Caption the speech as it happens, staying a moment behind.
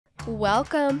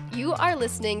Welcome. You are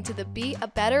listening to the Be a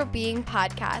Better Being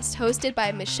podcast hosted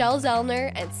by Michelle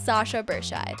Zellner and Sasha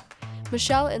Berscheid.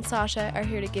 Michelle and Sasha are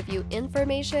here to give you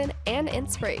information and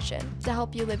inspiration to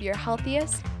help you live your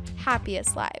healthiest,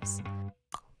 happiest lives.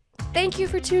 Thank you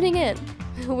for tuning in.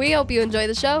 We hope you enjoy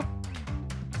the show.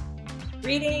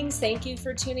 Greetings. Thank you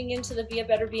for tuning into the Be a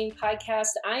Better Being podcast.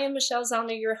 I am Michelle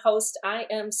Zellner, your host. I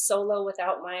am solo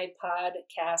without my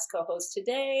podcast co-host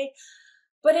today,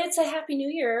 but it's a Happy New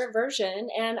Year version.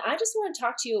 And I just want to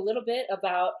talk to you a little bit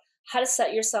about how to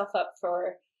set yourself up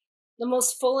for the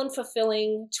most full and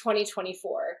fulfilling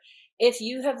 2024. If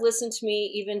you have listened to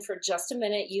me even for just a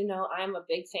minute, you know I'm a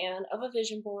big fan of a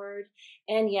vision board.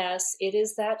 And yes, it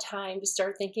is that time to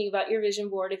start thinking about your vision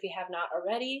board if you have not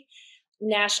already.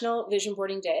 National Vision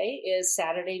Boarding Day is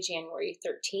Saturday, January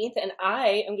 13th, and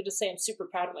I am going to say I'm super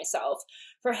proud of myself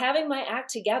for having my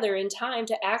act together in time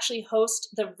to actually host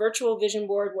the virtual vision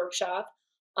board workshop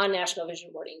on National Vision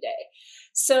Boarding Day.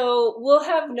 So we'll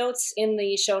have notes in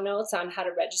the show notes on how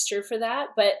to register for that,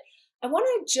 but I want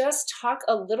to just talk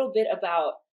a little bit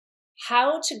about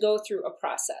how to go through a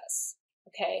process,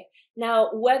 okay? Now,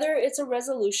 whether it's a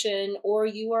resolution or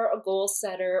you are a goal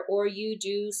setter or you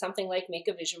do something like make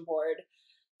a vision board,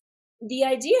 the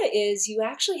idea is you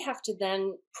actually have to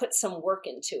then put some work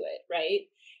into it, right?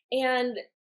 And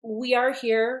we are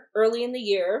here early in the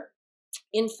year.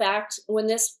 In fact, when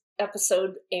this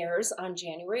episode airs on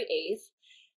January 8th,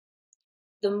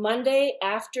 the Monday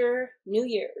after New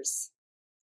Year's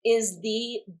is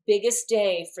the biggest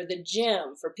day for the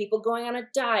gym, for people going on a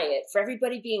diet, for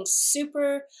everybody being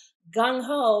super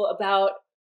gung-ho about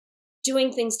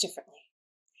doing things differently.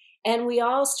 And we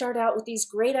all start out with these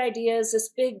great ideas, this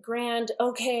big grand,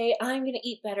 okay, I'm going to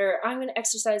eat better. I'm going to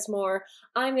exercise more.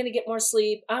 I'm going to get more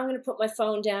sleep. I'm going to put my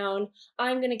phone down.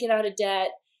 I'm going to get out of debt.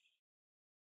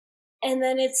 And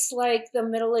then it's like the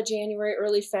middle of January,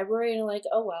 early February, and you're like,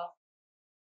 oh, well,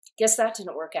 guess that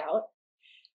didn't work out.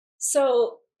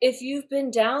 So if you've been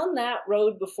down that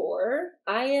road before,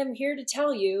 I am here to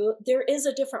tell you there is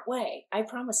a different way. I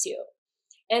promise you.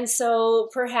 And so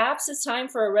perhaps it's time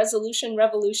for a resolution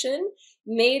revolution.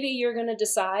 Maybe you're going to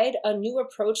decide a new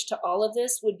approach to all of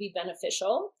this would be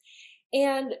beneficial.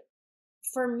 And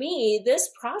for me, this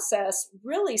process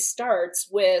really starts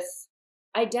with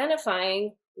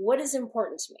identifying what is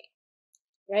important to me,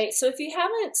 right? So if you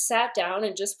haven't sat down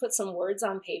and just put some words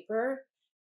on paper,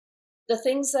 the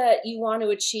things that you want to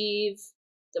achieve,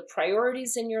 the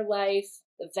priorities in your life,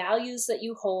 the values that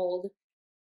you hold,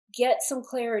 get some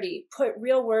clarity, put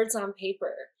real words on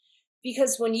paper,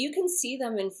 because when you can see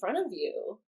them in front of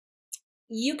you,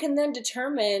 you can then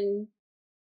determine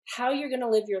how you're going to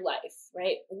live your life,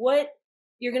 right? What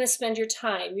you're going to spend your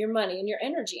time, your money, and your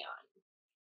energy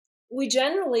on. We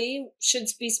generally should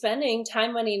be spending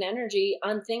time, money, and energy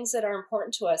on things that are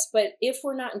important to us, but if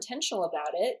we're not intentional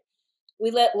about it, we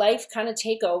let life kind of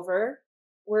take over.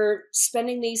 We're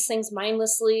spending these things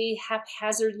mindlessly,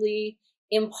 haphazardly,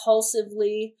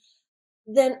 impulsively.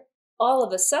 Then all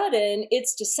of a sudden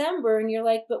it's December and you're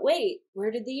like, but wait, where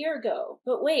did the year go?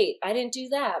 But wait, I didn't do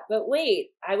that. But wait,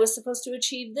 I was supposed to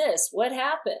achieve this. What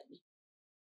happened?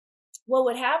 Well,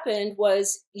 what happened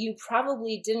was you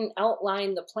probably didn't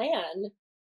outline the plan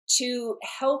to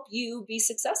help you be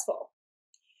successful.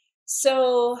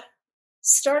 So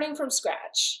starting from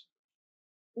scratch,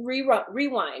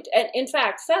 rewind, and in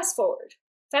fact, fast forward,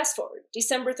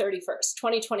 December 31st,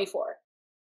 2024.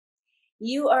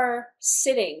 You are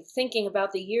sitting, thinking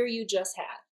about the year you just had.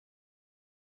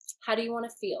 How do you want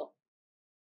to feel?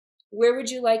 Where would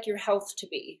you like your health to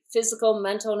be? Physical,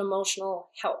 mental, and emotional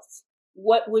health.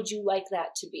 What would you like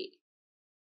that to be?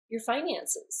 Your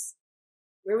finances.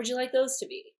 Where would you like those to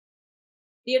be?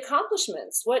 The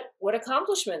accomplishments. What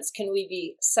accomplishments can we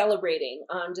be celebrating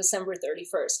on December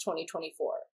 31st,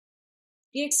 2024?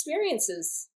 The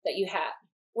experiences that you had.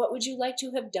 What would you like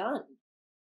to have done?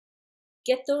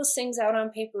 Get those things out on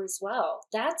paper as well.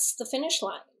 That's the finish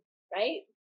line, right?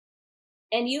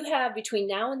 And you have between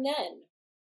now and then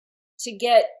to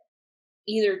get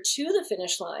either to the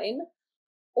finish line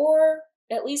or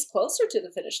at least closer to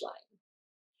the finish line.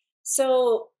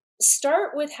 So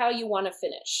start with how you want to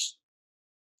finish.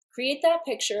 Create that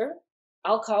picture.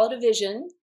 I'll call it a vision.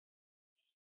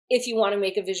 If you want to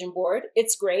make a vision board,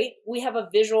 it's great. We have a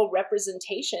visual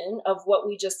representation of what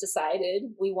we just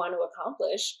decided we want to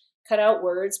accomplish. Cut out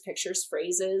words, pictures,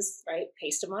 phrases, right?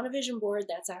 Paste them on a vision board.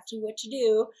 That's actually what you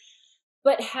do.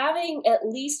 But having at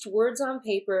least words on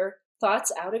paper,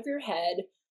 thoughts out of your head,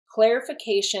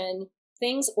 clarification,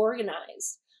 things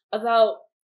organized about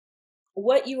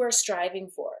what you are striving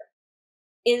for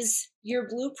is your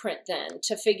blueprint then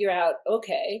to figure out,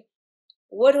 okay,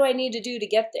 What do I need to do to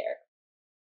get there?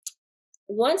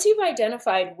 Once you've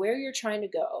identified where you're trying to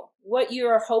go, what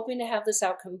you're hoping to have this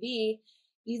outcome be,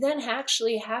 you then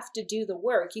actually have to do the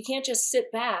work. You can't just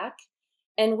sit back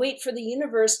and wait for the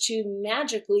universe to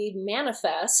magically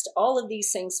manifest all of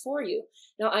these things for you.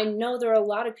 Now, I know there are a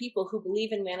lot of people who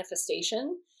believe in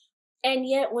manifestation, and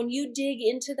yet when you dig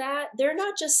into that, they're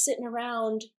not just sitting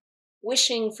around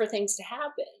wishing for things to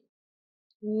happen.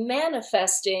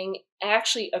 Manifesting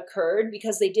actually occurred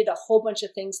because they did a whole bunch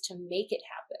of things to make it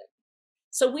happen.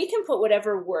 So we can put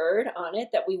whatever word on it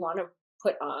that we want to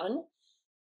put on.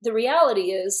 The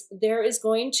reality is there is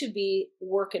going to be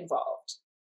work involved.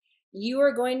 You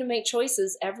are going to make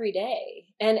choices every day,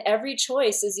 and every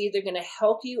choice is either going to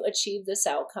help you achieve this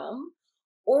outcome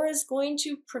or is going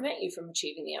to prevent you from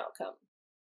achieving the outcome.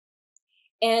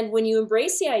 And when you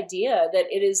embrace the idea that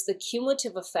it is the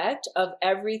cumulative effect of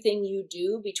everything you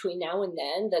do between now and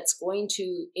then that's going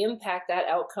to impact that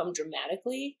outcome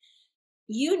dramatically,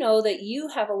 you know that you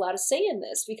have a lot of say in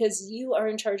this because you are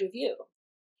in charge of you.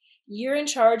 You're in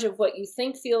charge of what you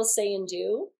think, feel, say, and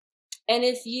do. And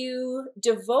if you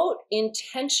devote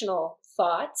intentional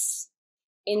thoughts,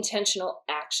 intentional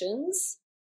actions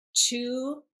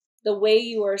to the way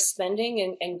you are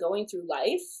spending and going through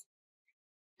life,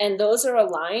 and those are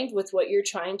aligned with what you're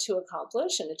trying to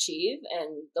accomplish and achieve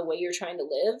and the way you're trying to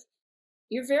live,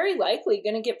 you're very likely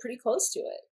going to get pretty close to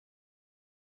it.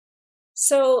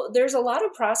 So there's a lot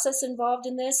of process involved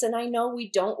in this, and I know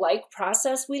we don't like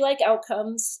process, we like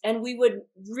outcomes, and we would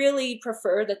really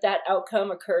prefer that that outcome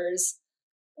occurs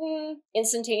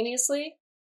instantaneously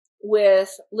with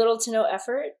little to no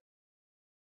effort.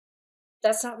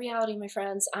 That's not reality, my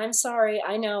friends. I'm sorry,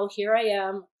 I know, here I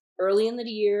am, early in the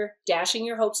year, dashing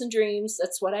your hopes and dreams,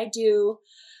 that's what I do.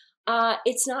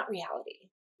 It's not reality.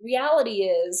 Reality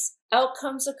is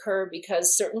outcomes occur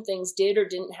because certain things did or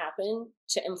didn't happen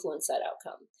to influence that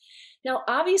outcome. Now,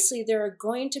 obviously, there are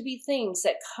going to be things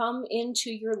that come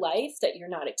into your life that you're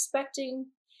not expecting,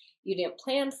 you didn't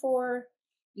plan for,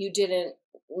 you didn't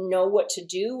know what to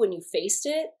do when you faced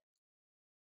it.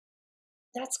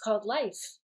 That's called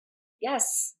life.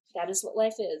 Yes, that is what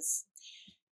life is.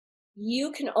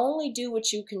 You can only do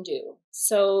what you can do.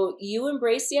 So you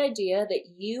embrace the idea that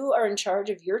you are in charge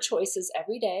of your choices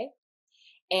every day,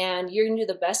 and you're going to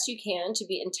do the best you can to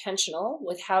be intentional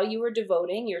with how you are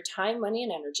devoting your time, money,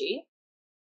 and energy,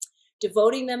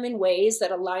 devoting them in ways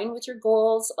that align with your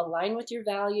goals, align with your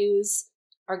values,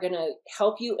 are going to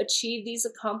help you achieve these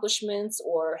accomplishments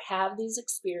or have these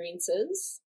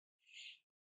experiences.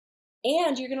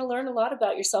 And you're going to learn a lot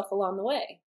about yourself along the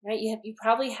way. Right? You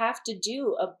probably have to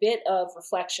do a bit of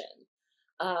reflection,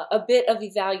 a bit of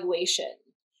evaluation.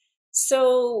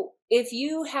 So if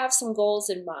you have some goals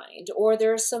in mind, or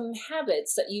there are some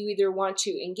habits that you either want to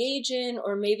engage in,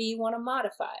 or maybe you want to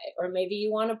modify, or maybe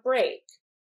you want to break,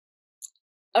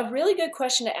 a really good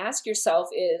question to ask yourself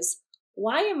is,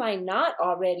 why am I not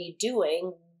already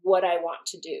doing what I want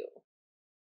to do?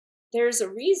 There's a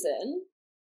reason.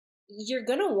 You're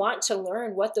going to want to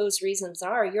learn what those reasons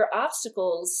are. Your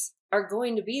obstacles are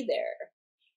going to be there.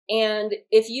 And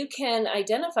if you can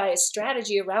identify a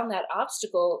strategy around that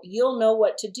obstacle, you'll know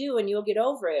what to do and you'll get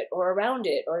over it or around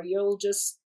it, or you'll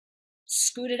just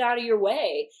scoot it out of your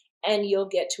way and you'll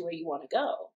get to where you want to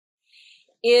go.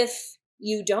 If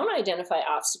you don't identify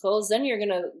obstacles, then you're going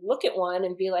to look at one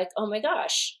and be like, oh my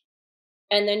gosh.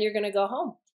 And then you're going to go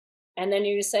home. And then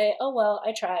you're going to say, oh, well,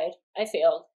 I tried. I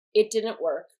failed. It didn't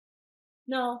work.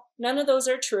 No, none of those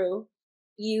are true.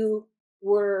 You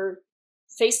were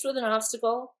faced with an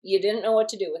obstacle. You didn't know what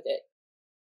to do with it.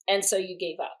 And so you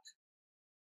gave up.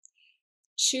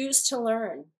 Choose to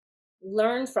learn.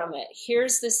 Learn from it.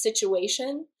 Here's this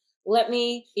situation. Let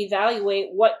me evaluate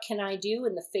what can I do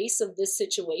in the face of this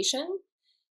situation.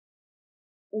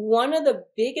 One of the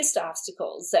biggest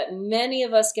obstacles that many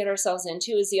of us get ourselves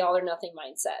into is the all or nothing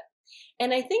mindset.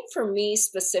 And I think for me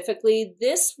specifically,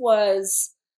 this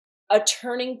was a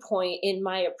turning point in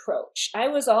my approach. I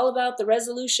was all about the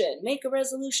resolution, make a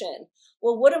resolution.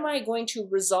 Well, what am I going to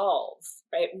resolve,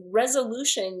 right?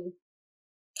 Resolution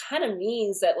kind of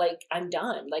means that like, I'm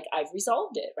done, like I've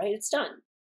resolved it, right? It's done.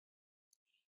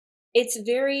 It's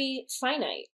very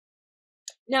finite.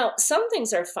 Now, some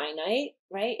things are finite,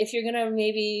 right? If you're going to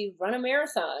maybe run a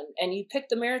marathon and you pick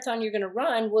the marathon you're going to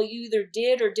run, well, you either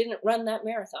did or didn't run that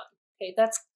marathon. Okay,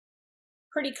 that's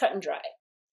pretty cut and dry.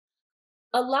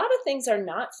 A lot of things are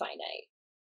not finite.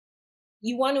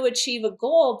 You want to achieve a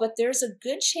goal, but there's a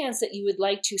good chance that you would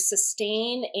like to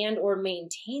sustain and or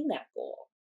maintain that goal.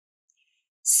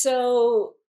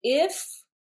 So if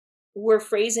we're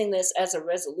phrasing this as a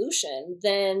resolution,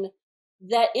 then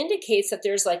that indicates that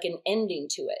there's like an ending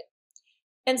to it.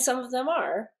 And some of them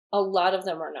are, a lot of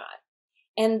them are not.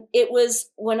 And it was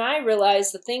when I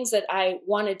realized the things that I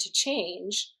wanted to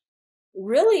change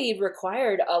really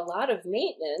required a lot of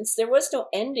maintenance. There was no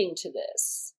ending to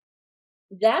this.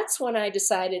 That's when I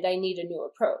decided I need a new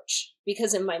approach,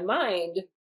 because in my mind,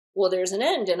 well, there's an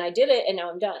end and I did it and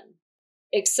now I'm done.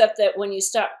 Except that when you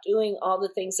stop doing all the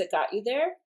things that got you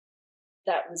there,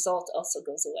 that result also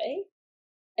goes away.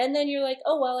 And then you're like,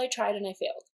 oh, well, I tried and I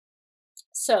failed.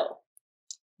 So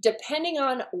depending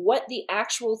on what the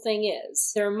actual thing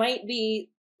is, there might be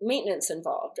maintenance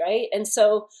involved, right? And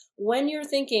so when you're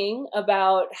thinking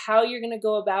about how you're going to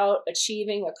go about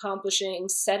achieving, accomplishing,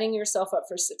 setting yourself up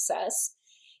for success,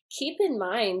 keep in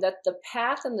mind that the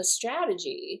path and the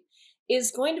strategy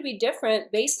is going to be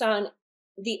different based on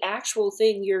the actual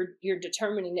thing you're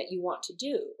determining that you want to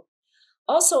do.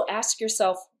 Also ask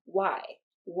yourself why.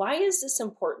 Why is this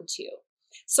important to you?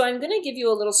 So I'm going to give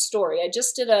you a little story. I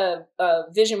just did a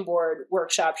vision board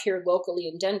workshop here locally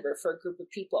in Denver for a group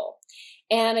of people.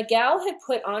 And a gal had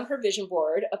put on her vision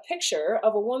board a picture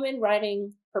of a woman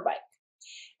riding her bike.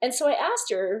 And so I asked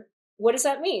her, what does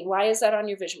that mean? Why is that on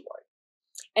your vision board?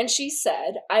 And she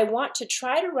said, I want to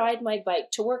try to ride my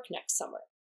bike to work next summer.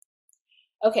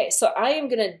 Okay, so I am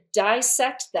going to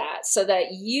dissect that so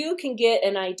that you can get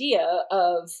an idea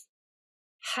of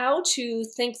how to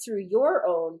think through your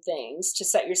own things to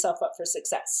set yourself up for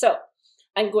success. So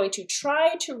I'm going to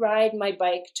try to ride my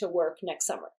bike to work next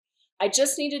summer. I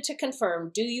just needed to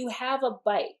confirm, do you have a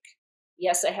bike?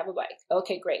 Yes, I have a bike.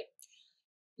 Okay, great.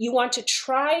 You want to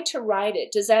try to ride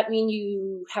it. Does that mean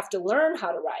you have to learn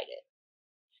how to ride it?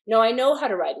 No, I know how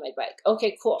to ride my bike.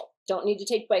 Okay, cool. Don't need to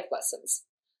take bike lessons.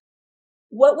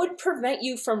 What would prevent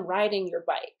you from riding your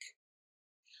bike?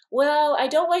 Well, I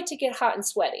don't like to get hot and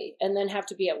sweaty and then have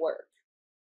to be at work.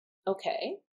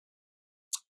 Okay.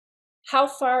 How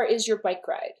far is your bike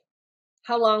ride?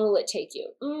 How long will it take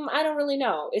you? I don't really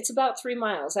know. It's about 3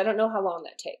 miles. I don't know how long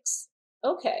that takes.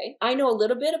 Okay. I know a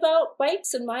little bit about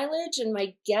bikes and mileage, and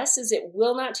my guess is it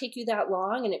will not take you that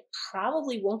long, and it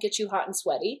probably won't get you hot and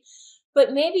sweaty,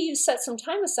 but maybe you set some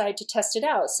time aside to test it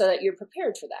out so that you're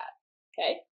prepared for that.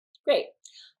 Okay, great.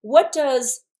 What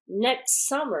does next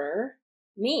summer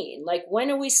mean? Like, when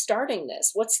are we starting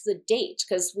this? What's the date?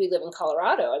 Because we live in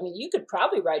Colorado. I mean, you could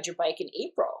probably ride your bike in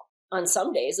April. On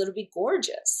some days, it'll be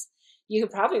gorgeous. You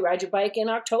could probably ride your bike in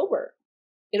October.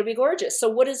 It'll be gorgeous. So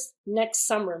what does next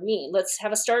summer mean? Let's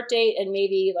have a start date and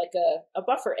maybe like a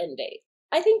buffer end date.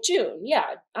 I think June. Yeah,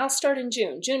 I'll start in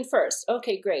June. June 1st.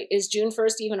 Okay, great. Is June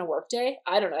 1st even a work day?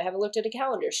 I don't know. I haven't looked at a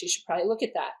calendar. She should probably look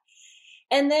at that.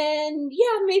 And then,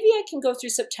 yeah, maybe I can go through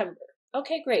September.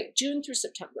 Okay, great. June through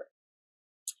September.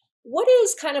 What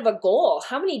is kind of a goal?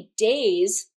 How many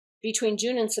days between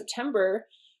June and September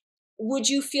would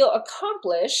you feel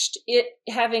accomplished it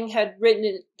having had written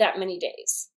in that many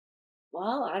days?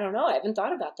 Well, I don't know. I haven't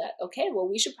thought about that. Okay, well,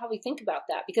 we should probably think about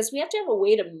that because we have to have a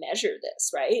way to measure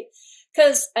this, right?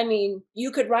 Because, I mean,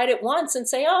 you could ride it once and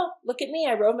say, oh, look at me.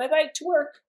 I rode my bike to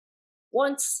work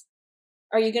once.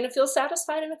 Are you going to feel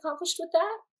satisfied and accomplished with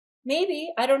that?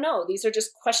 Maybe. I don't know. These are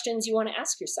just questions you want to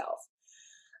ask yourself.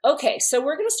 Okay, so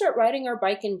we're going to start riding our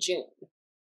bike in June.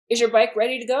 Is your bike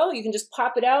ready to go? You can just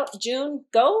pop it out, June,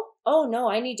 go? Oh, no,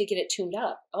 I need to get it tuned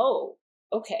up. Oh,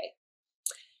 okay.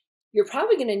 You're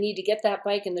probably going to need to get that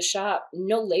bike in the shop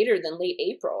no later than late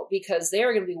April because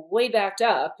they're going to be way backed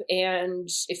up. And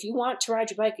if you want to ride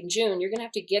your bike in June, you're going to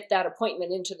have to get that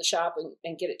appointment into the shop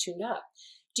and get it tuned up.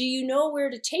 Do you know where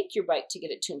to take your bike to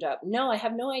get it tuned up? No, I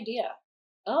have no idea.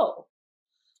 Oh,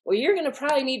 well, you're going to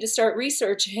probably need to start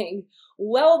researching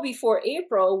well before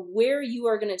April where you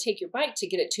are going to take your bike to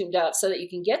get it tuned up so that you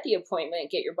can get the appointment and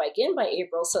get your bike in by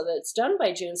April so that it's done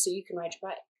by June so you can ride your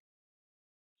bike.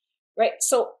 Right?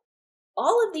 So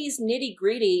all of these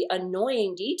nitty-gritty,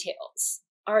 annoying details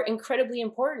are incredibly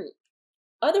important.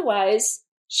 Otherwise,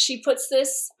 she puts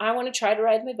this, I want to try to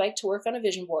ride my bike to work on a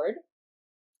vision board.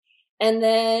 And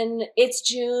then it's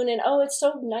June and, oh, it's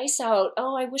so nice out.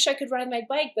 Oh, I wish I could ride my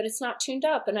bike, but it's not tuned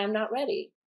up and I'm not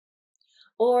ready.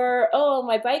 Or, oh,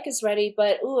 my bike is ready,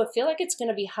 but, oh, I feel like it's going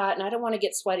to be hot and I don't want to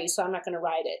get sweaty, so I'm not going to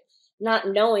ride it. Not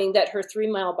knowing that her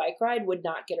 3-mile bike ride would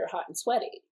not get her hot and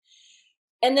sweaty.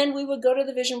 And then we would go to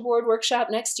the vision board workshop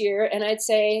next year and I'd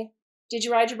say, did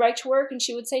you ride your bike to work? And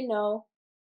she would say, no.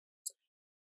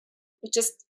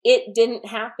 It didn't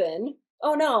happen.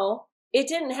 Oh, no. It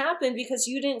didn't happen because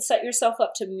you didn't set yourself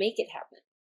up to make it happen.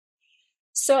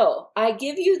 So I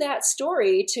give you that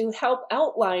story to help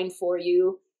outline for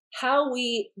you how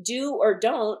we do or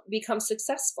don't become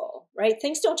successful, right?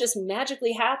 Things don't just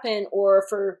magically happen or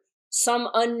for some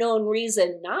unknown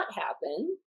reason not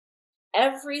happen,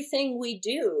 everything we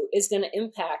do is going to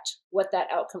impact what that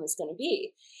outcome is going to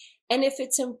be. And if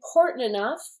it's important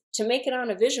enough to make it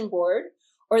on a vision board,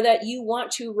 or that you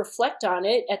want to reflect on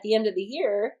it at the end of the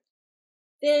year,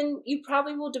 then you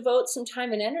probably will devote some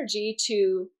time and energy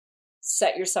to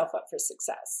set yourself up for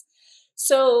success.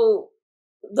 So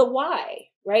the why,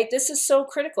 right? This is so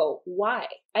critical. Why?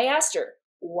 I asked her,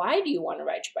 why do you want to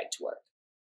ride your bike to work?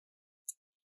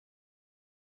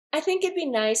 I think it'd be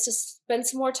nice to spend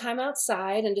some more time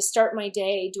outside and to start my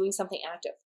day doing something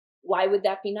active. Why would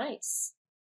that be nice?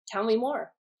 Tell me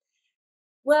more.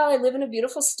 Well, I live in a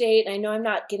beautiful state. I know I'm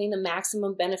not getting the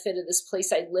maximum benefit of this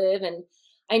place I live, and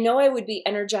I know I would be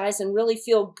energized and really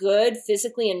feel good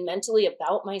physically and mentally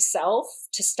about myself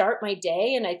to start my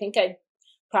day. And I think I'd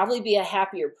probably be a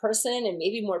happier person and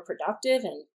maybe more productive.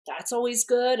 And that's always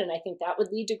good. And I think that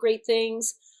would lead to great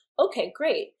things. Okay,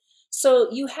 great.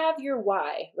 So you have your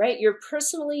why, right? Your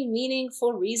personally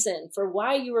meaningful reason for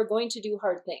why you are going to do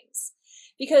hard things.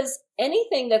 Because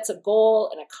anything that's a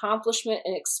goal, an accomplishment,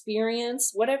 an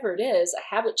experience, whatever it is,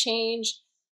 a habit change,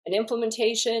 an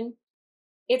implementation,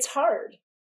 it's hard.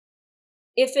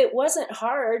 If it wasn't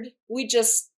hard, we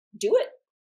just do it,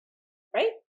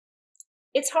 right?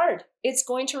 It's hard. It's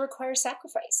going to require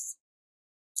sacrifice.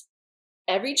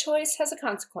 Every choice has a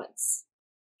consequence.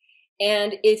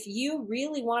 And if you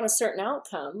really want a certain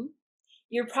outcome,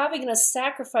 you're probably going to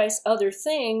sacrifice other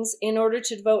things in order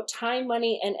to devote time,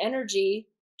 money, and energy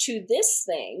to this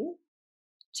thing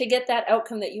to get that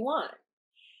outcome that you want.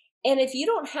 And if you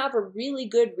don't have a really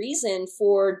good reason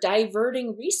for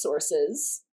diverting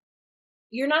resources,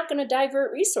 you're not going to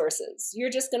divert resources. You're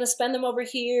just going to spend them over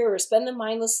here or spend them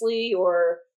mindlessly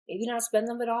or maybe not spend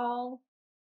them at all.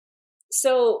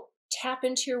 So tap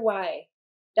into your why,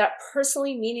 that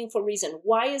personally meaningful reason.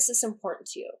 Why is this important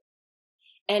to you?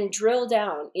 And drill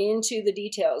down into the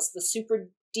details, the super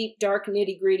deep, dark,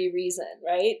 nitty-gritty reason,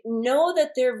 right? Know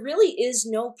that there really is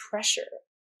no pressure.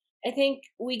 I think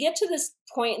we get to this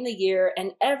point in the year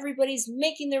and everybody's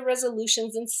making their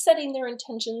resolutions and setting their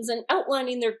intentions and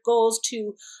outlining their goals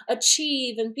to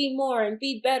achieve and be more and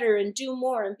be better and do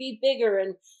more and be bigger.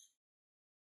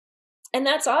 And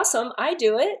that's awesome. I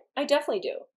do it. I definitely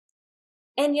do.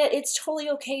 And yet it's totally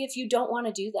okay if you don't want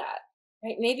to do that,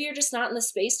 right? Maybe you're just not in the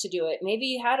space to do it. Maybe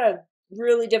you had a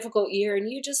really difficult year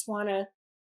and you just want to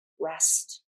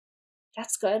rest.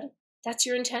 That's good. That's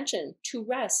your intention, to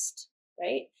rest,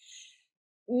 right?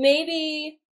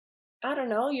 Maybe, I don't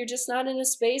know, you're just not in a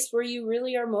space where you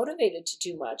really are motivated to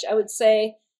do much. I would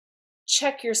say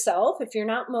check yourself. If you're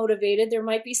not motivated, there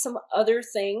might be some other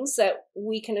things that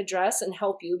we can address and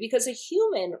help you, because a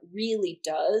human really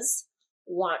does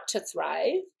want to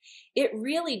thrive. It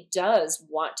really does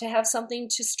want to have something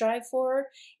to strive for.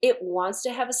 It wants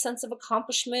to have a sense of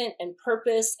accomplishment and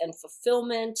purpose and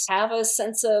fulfillment, have a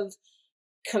sense of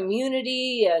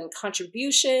community and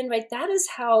contribution, right? That is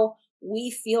how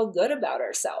we feel good about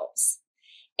ourselves.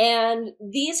 And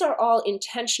these are all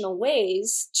intentional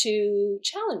ways to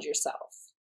challenge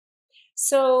yourself.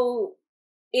 So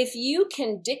if you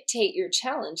can dictate your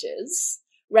challenges,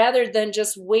 rather than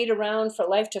just wait around for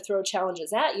life to throw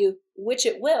challenges at you, which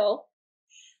it will,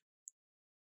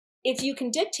 if you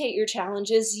can dictate your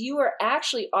challenges, you are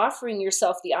actually offering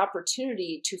yourself the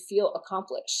opportunity to feel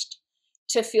accomplished,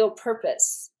 to feel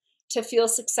purpose, to feel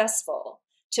successful,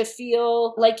 to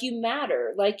feel like you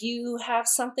matter, like you have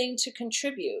something to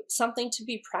contribute, something to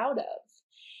be proud of.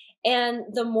 And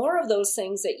the more of those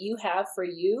things that you have for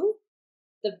you,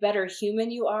 the better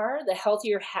human you are, the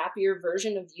healthier, happier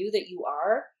version of you that you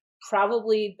are,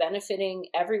 probably benefiting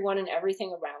everyone and everything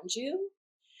around you.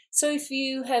 So if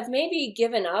you have maybe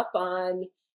given up on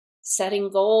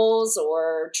setting goals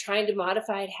or trying to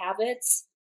modify habits,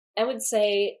 I would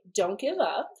say don't give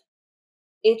up.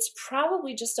 It's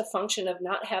probably just a function of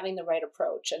not having the right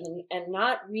approach and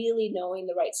not really knowing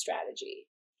the right strategy.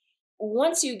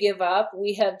 Once you give up,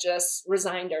 we have just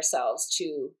resigned ourselves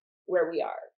to where we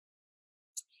are.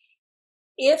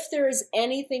 If there is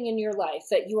anything in your life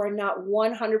that you are not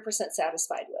 100%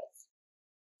 satisfied with,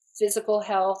 physical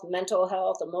health, mental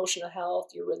health, emotional health,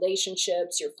 your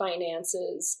relationships, your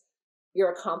finances,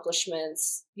 your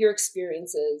accomplishments, your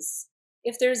experiences,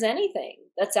 if there's anything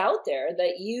that's out there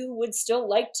that you would still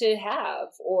like to have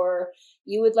or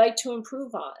you would like to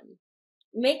improve on,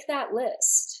 make that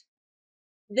list.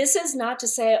 This is not to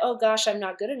say, oh gosh, I'm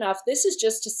not good enough. This is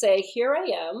just to say, here I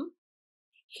am.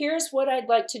 Here's what I'd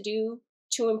like to do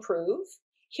to improve.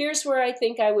 Here's where I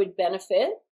think I would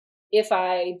benefit if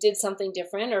I did something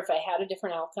different or if I had a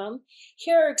different outcome.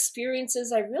 Here are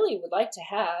experiences I really would like to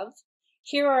have.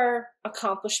 Here are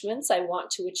accomplishments I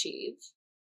want to achieve.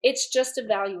 It's just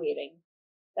evaluating.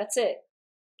 That's it.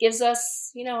 Gives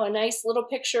us, a nice little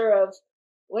picture of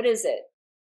what is it?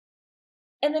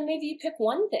 And then maybe you pick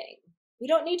one thing. You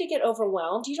don't need to get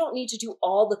overwhelmed. You don't need to do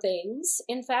all the things.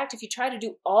 In fact, if you try to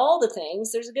do all the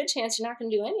things, there's a good chance you're not going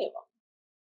to do any of them.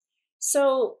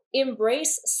 So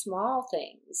embrace small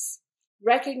things,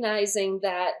 recognizing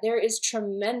that there is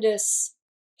tremendous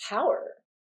power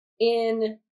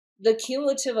in the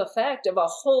cumulative effect of a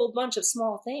whole bunch of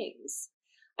small things.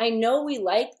 I know we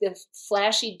like the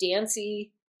flashy,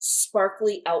 dancy,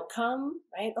 sparkly outcome,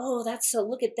 right? Oh,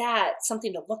 look at that,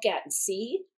 something to look at and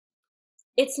see.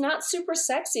 It's not super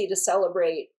sexy to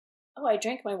celebrate, oh, I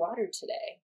drank my water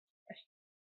today.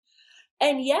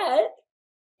 And yet,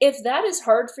 if that is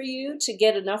hard for you to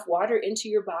get enough water into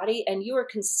your body and you are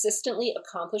consistently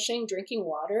accomplishing drinking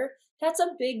water, that's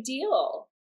a big deal.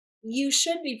 You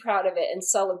should be proud of it and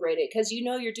celebrate it because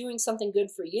you're doing something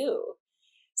good for you.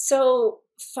 So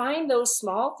find those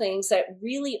small things that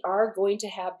really are going to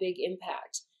have big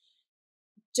impact.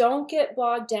 Don't get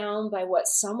bogged down by what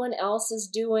someone else is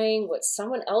doing, what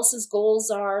someone else's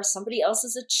goals are, somebody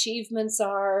else's achievements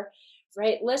are,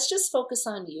 right? Let's just focus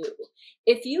on you.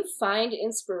 If you find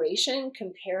inspiration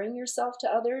comparing yourself to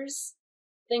others,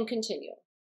 then continue.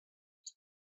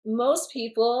 Most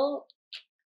people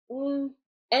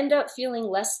end up feeling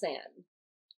less than,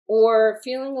 or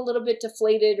feeling a little bit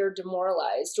deflated or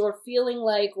demoralized, or feeling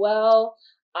like, well,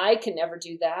 I can never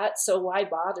do that, so why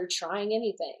bother trying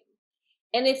anything?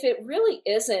 And if it really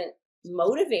isn't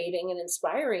motivating and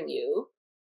inspiring you,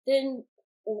 then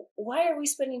why are we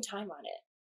spending time on it?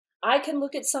 I can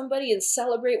look at somebody and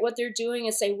celebrate what they're doing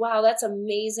and say, wow, that's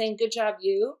amazing. Good job,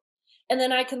 you. And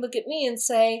then I can look at me and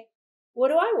say, what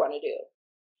do I want to do?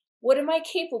 What am I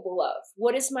capable of?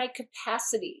 What is my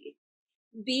capacity?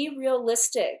 Be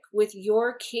realistic with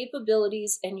your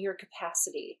capabilities and your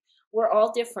capacity. We're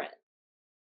all different.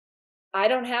 I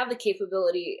don't have the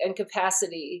capability and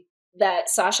capacity that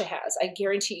Sasha has. I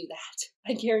guarantee you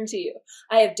that. I guarantee you.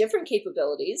 I have different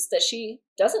capabilities that she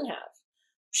doesn't have.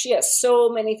 She has so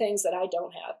many things that I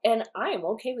don't have. And I am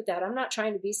okay with that. I'm not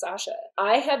trying to be Sasha.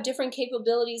 I have different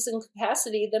capabilities and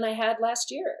capacity than I had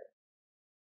last year.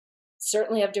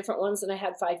 Certainly have different ones than I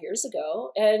had 5 years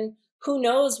ago. And who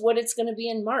knows what it's going to be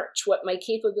in March, what my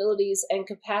capabilities and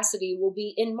capacity will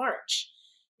be in March.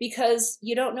 Because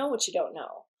you don't know what you don't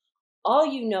know. All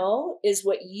you know is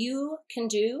what you can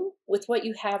do with what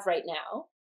you have right now.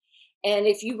 And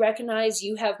if you recognize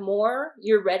you have more,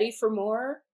 you're ready for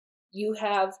more, you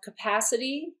have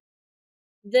capacity,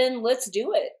 then let's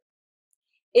do it.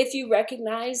 If you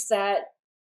recognize that,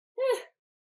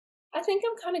 I think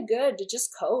I'm kind of good to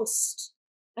just coast.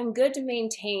 I'm good to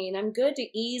maintain. I'm good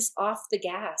to ease off the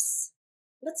gas.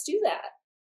 Let's do that.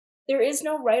 There is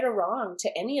no right or wrong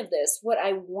to any of this. What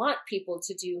I want people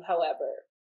to do, however,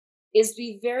 is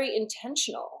be very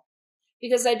intentional,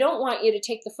 because I don't want you to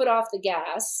take the foot off the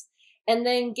gas and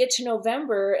then get to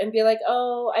November and be like,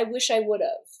 oh, I wish I would have.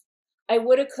 I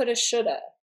woulda, coulda, shoulda,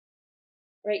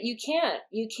 right? You can't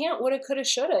woulda, coulda,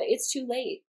 shoulda. It's too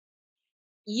late.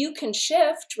 You can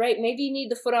shift, right? Maybe you need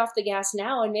the foot off the gas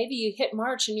now, and maybe you hit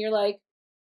March and you're like,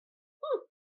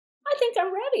 I think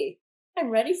I'm ready. I'm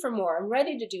ready for more. I'm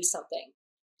ready to do something.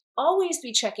 Always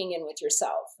be checking in with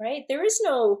yourself, right? There is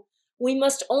no, we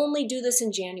must only do this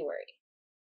in January.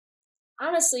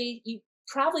 Honestly, you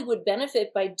probably would benefit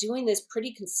by doing this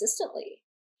pretty consistently.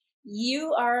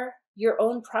 You are your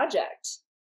own project.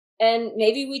 And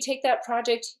maybe we take that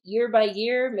project year by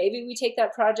year. Maybe we take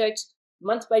that project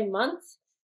month by month,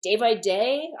 day by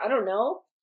day. I don't know.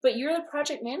 But you're the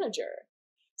project manager.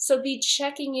 So be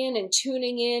checking in and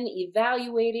tuning in,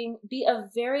 evaluating. Be a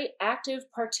very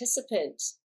active participant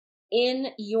in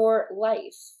your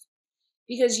life.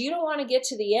 Because you don't want to get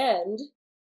to the end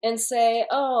and say,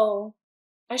 oh,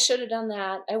 I should have done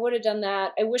that. I would have done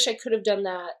that. I wish I could have done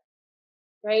that.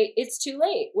 Right? It's too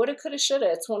late. Woulda, coulda,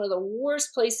 shoulda. It's one of the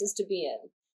worst places to be in.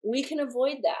 We can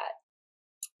avoid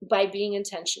that by being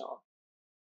intentional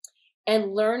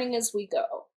and learning as we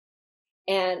go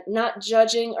and not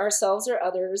judging ourselves or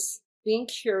others, being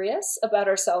curious about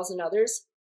ourselves and others.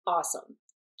 Awesome.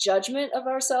 Judgment of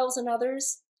ourselves and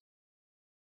others,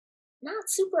 not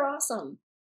super awesome.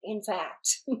 In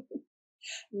fact,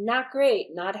 not great,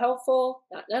 not helpful,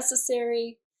 not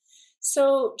necessary.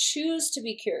 So choose to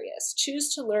be curious,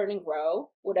 choose to learn and grow,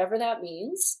 whatever that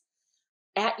means,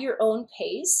 at your own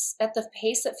pace, at the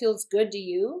pace that feels good to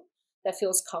you, that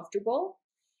feels comfortable,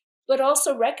 but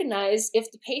also recognize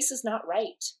if the pace is not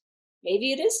right.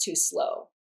 Maybe it is too slow,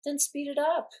 then speed it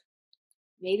up.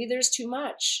 Maybe there's too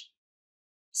much.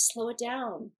 Slow it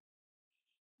down.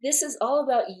 This is all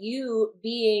about you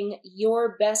being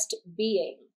your best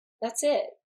being. That's it.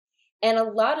 And a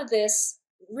lot of this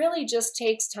really just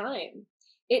takes time.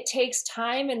 It takes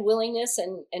time and willingness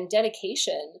and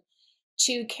dedication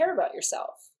to care about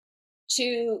yourself,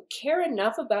 to care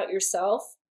enough about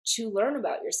yourself to learn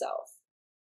about yourself,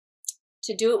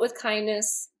 to do it with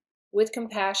kindness, with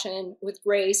compassion, with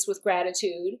grace, with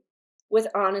gratitude, with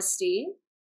honesty.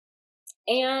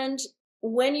 And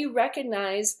when you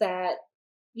recognize that,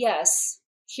 yes,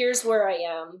 here's where I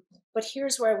am, but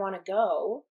here's where I want to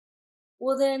go,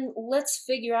 well, then let's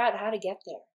figure out how to get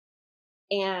there.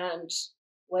 And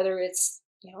whether it's,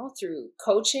 through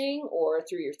coaching or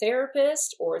through your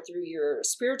therapist or through your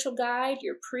spiritual guide,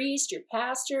 your priest, your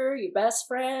pastor, your best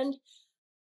friend,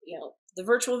 the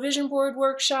virtual vision board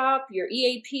workshop, your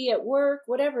EAP at work,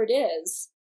 whatever it is,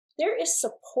 there is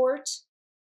support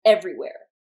everywhere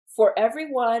for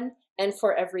everyone and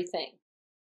for everything.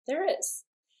 There is.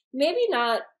 Maybe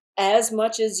not as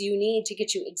much as you need to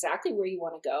get you exactly where you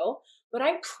want to go, but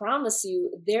I promise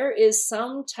you there is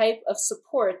some type of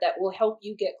support that will help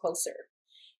you get closer.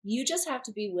 You just have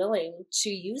to be willing to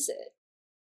use it.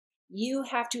 You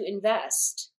have to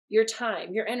invest your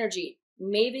time, your energy,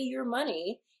 maybe your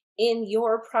money in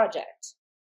your project.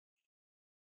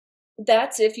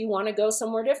 That's if you want to go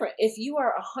somewhere different. If you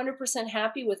are 100%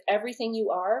 happy with everything you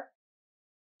are,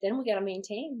 then we got to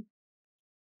maintain,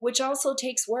 which also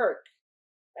takes work,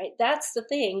 right? That's the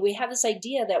thing. We have this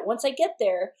idea that once I get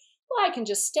there, well, I can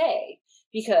just stay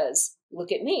because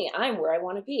look at me, I'm where I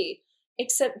want to be.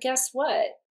 Except guess what?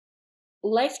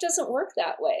 Life doesn't work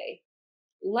that way.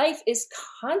 Life is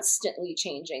constantly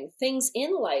changing. Things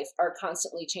in life are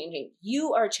constantly changing.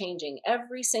 You are changing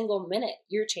every single minute.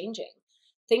 You're changing.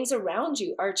 Things around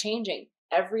you are changing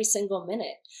every single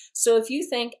minute. So if you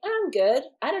think, I'm good,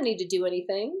 I don't need to do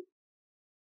anything,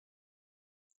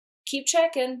 keep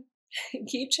checking,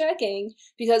 keep checking,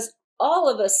 because all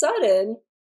of a sudden,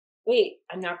 wait,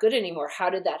 I'm not good anymore.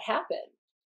 How did that happen?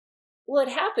 Well,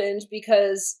 it happened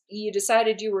because you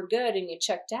decided you were good and you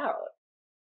checked out.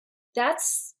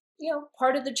 That's,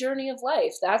 part of the journey of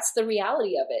life. That's the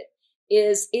reality of it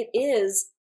is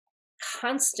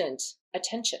constant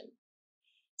attention.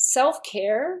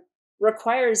 Self-care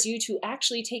requires you to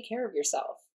actually take care of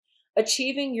yourself.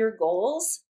 Achieving your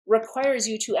goals requires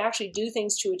you to actually do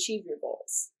things to achieve your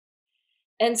goals.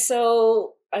 And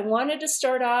so I wanted to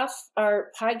start off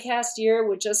our podcast year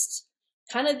with just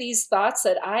kind of these thoughts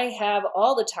that I have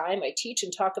all the time. I teach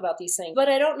and talk about these things, but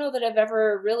I don't know that I've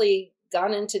ever really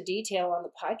gone into detail on the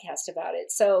podcast about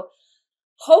it. So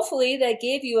hopefully that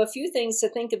gave you a few things to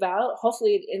think about.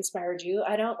 Hopefully it inspired you.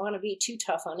 I don't want to be too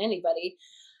tough on anybody.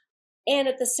 And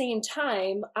at the same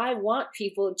time, I want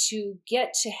people to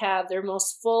get to have their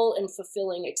most full and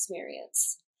fulfilling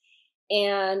experience.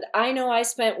 And I know I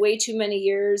spent way too many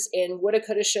years in woulda,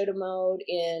 coulda, shoulda mode,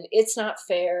 in it's not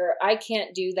fair, I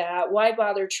can't do that, why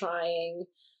bother trying?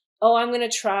 Oh, I'm going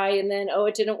to try, and then, oh,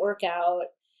 it didn't work out.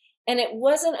 And it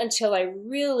wasn't until I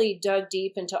really dug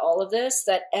deep into all of this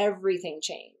that everything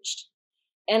changed.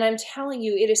 And I'm telling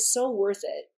you, it is so worth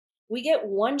it. We get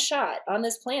one shot on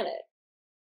this planet.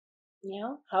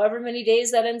 However many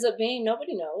days that ends up being,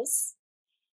 nobody knows.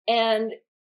 And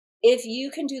if you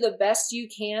can do the best you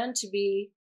can to be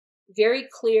very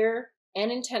clear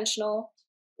and intentional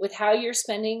with how you're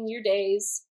spending your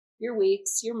days, your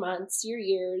weeks, your months, your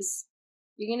years,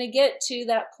 you're going to get to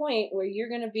that point where you're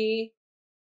going to be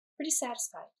pretty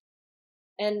satisfied.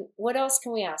 And what else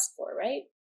can we ask for, right?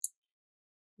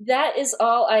 That is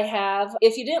all I have.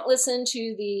 If you didn't listen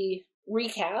to the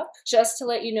recap, just to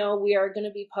let you know, we are going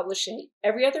to be publishing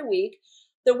every other week.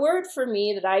 The word for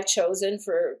me that I've chosen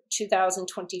for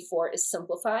 2024 is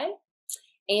simplify.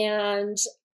 And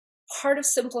part of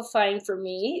simplifying for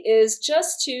me is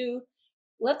just to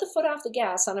let the foot off the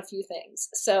gas on a few things.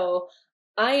 So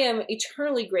I am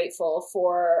eternally grateful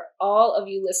for all of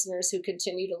you listeners who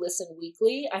continue to listen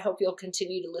weekly. I hope you'll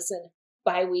continue to listen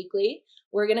bi-weekly.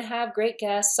 We're going to have great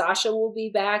guests. Sasha will be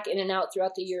back in and out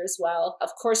throughout the year as well. Of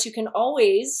course, you can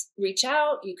always reach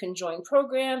out. You can join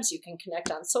programs. You can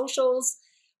connect on socials.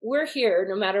 We're here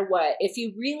no matter what. If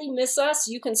you really miss us,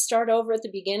 you can start over at the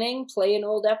beginning, play an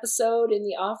old episode in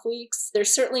the off weeks.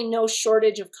 There's certainly no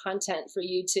shortage of content for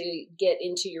you to get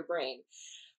into your brain.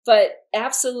 But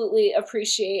absolutely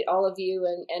appreciate all of you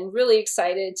and really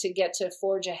excited to get to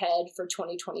forge ahead for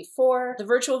 2024. The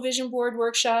Virtual Vision Board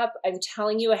Workshop, I'm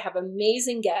telling you, I have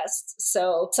amazing guests.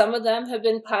 So some of them have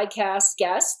been podcast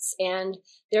guests, and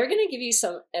they're going to give you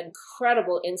some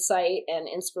incredible insight and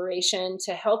inspiration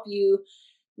to help you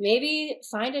maybe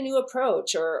find a new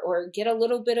approach or get a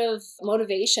little bit of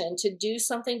motivation to do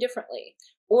something differently.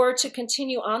 or to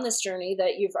continue on this journey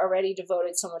that you've already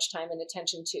devoted so much time and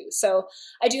attention to. So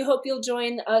I do hope you'll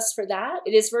join us for that.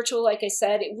 It is virtual, like I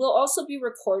said. It will also be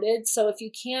recorded. So if you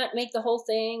can't make the whole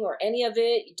thing or any of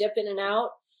it, you dip in and out,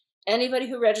 anybody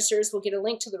who registers will get a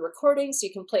link to the recording so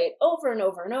you can play it over and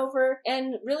over and over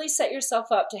and really set yourself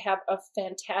up to have a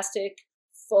fantastic,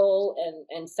 full,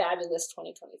 and fabulous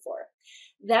 2024.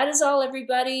 That is all,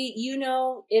 everybody. You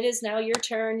know, it is now your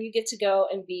turn. You get to go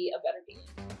and be a better being.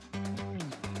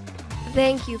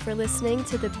 Thank you for listening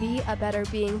to the Be a Better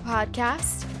Being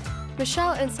podcast.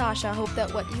 Michelle and Sasha hope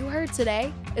that what you heard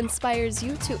today inspires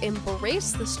you to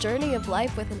embrace this journey of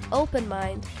life with an open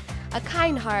mind, a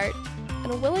kind heart,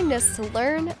 and a willingness to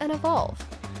learn and evolve.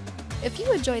 If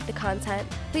you enjoyed the content,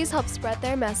 please help spread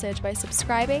their message by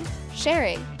subscribing,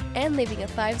 sharing, and leaving a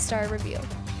 5-star review.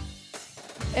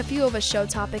 If you have a show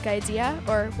topic idea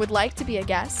or would like to be a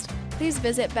guest, please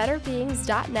visit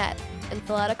betterbeings.net and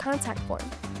fill out a contact form.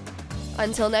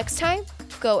 Until next time,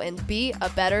 go and be a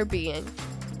better being.